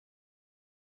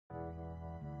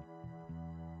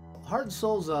Heart and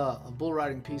Soul's a bull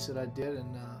riding piece that I did,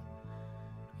 and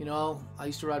you know, I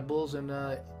used to ride bulls, and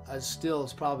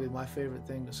it's probably my favorite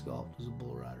thing to sculpt is the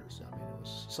bull riders. I mean, it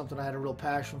was something I had a real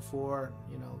passion for.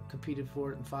 You know, competed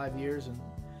for it in 5 years, and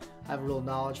I have a real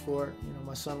knowledge for it. You know,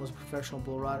 my son was a professional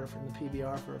bull rider from the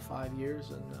PBR for 5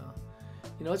 years, and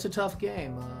you know, it's a tough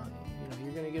game. You know,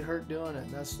 you're going to get hurt doing it,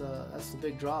 and that's the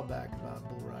big drawback about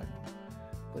bull riding.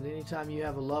 But anytime you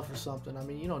have a love for something, I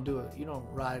mean, you don't do it. You don't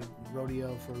ride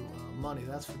rodeo for money.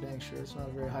 That's for dang sure. It's not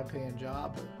a very high-paying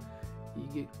job, but you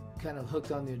get kind of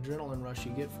hooked on the adrenaline rush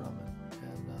you get from it.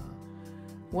 And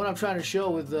what I'm trying to show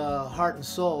with Heart and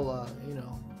Soul, you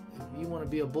know, if you want to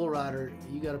be a bull rider,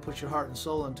 you got to put your heart and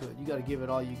soul into it. You got to give it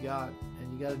all you got,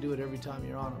 and you got to do it every time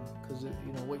you're on them, because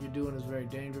you know what you're doing is very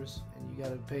dangerous, and you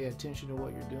got to pay attention to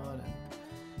what you're doing. And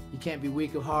you can't be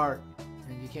weak of heart,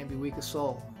 and you can't be weak of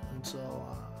soul. And so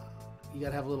you got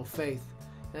to have a little faith.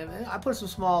 And I put some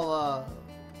small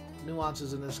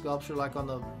nuances in this sculpture, like on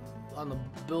the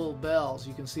bull bells.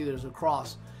 You can see there's a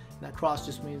cross. And that cross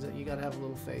just means that you got to have a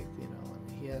little faith, you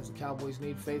know. And the cowboys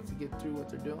need faith to get through what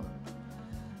they're doing.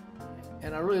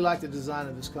 And I really like the design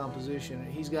of this composition.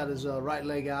 He's got his right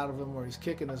leg out of him where he's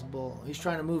kicking this bull. He's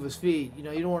trying to move his feet. You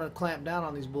know, you don't want to clamp down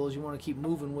on these bulls. You want to keep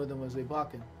moving with them as they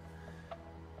bucking.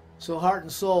 So Heart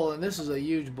and Soul, and this is a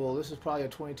huge bull. This is probably a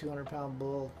 2,200 pound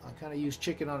bull. I kind of used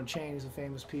Chicken on a Chain. He's a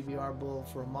famous PBR bull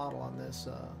for a model on this.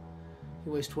 He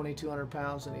weighs 2,200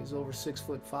 pounds, and he's over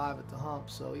 6'5" at the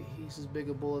hump. So he's as big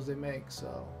a bull as they make.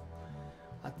 So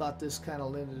I thought this kind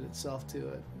of lended itself to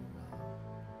it. And,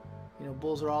 you know,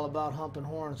 bulls are all about humping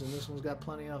horns, and this one's got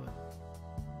plenty of it.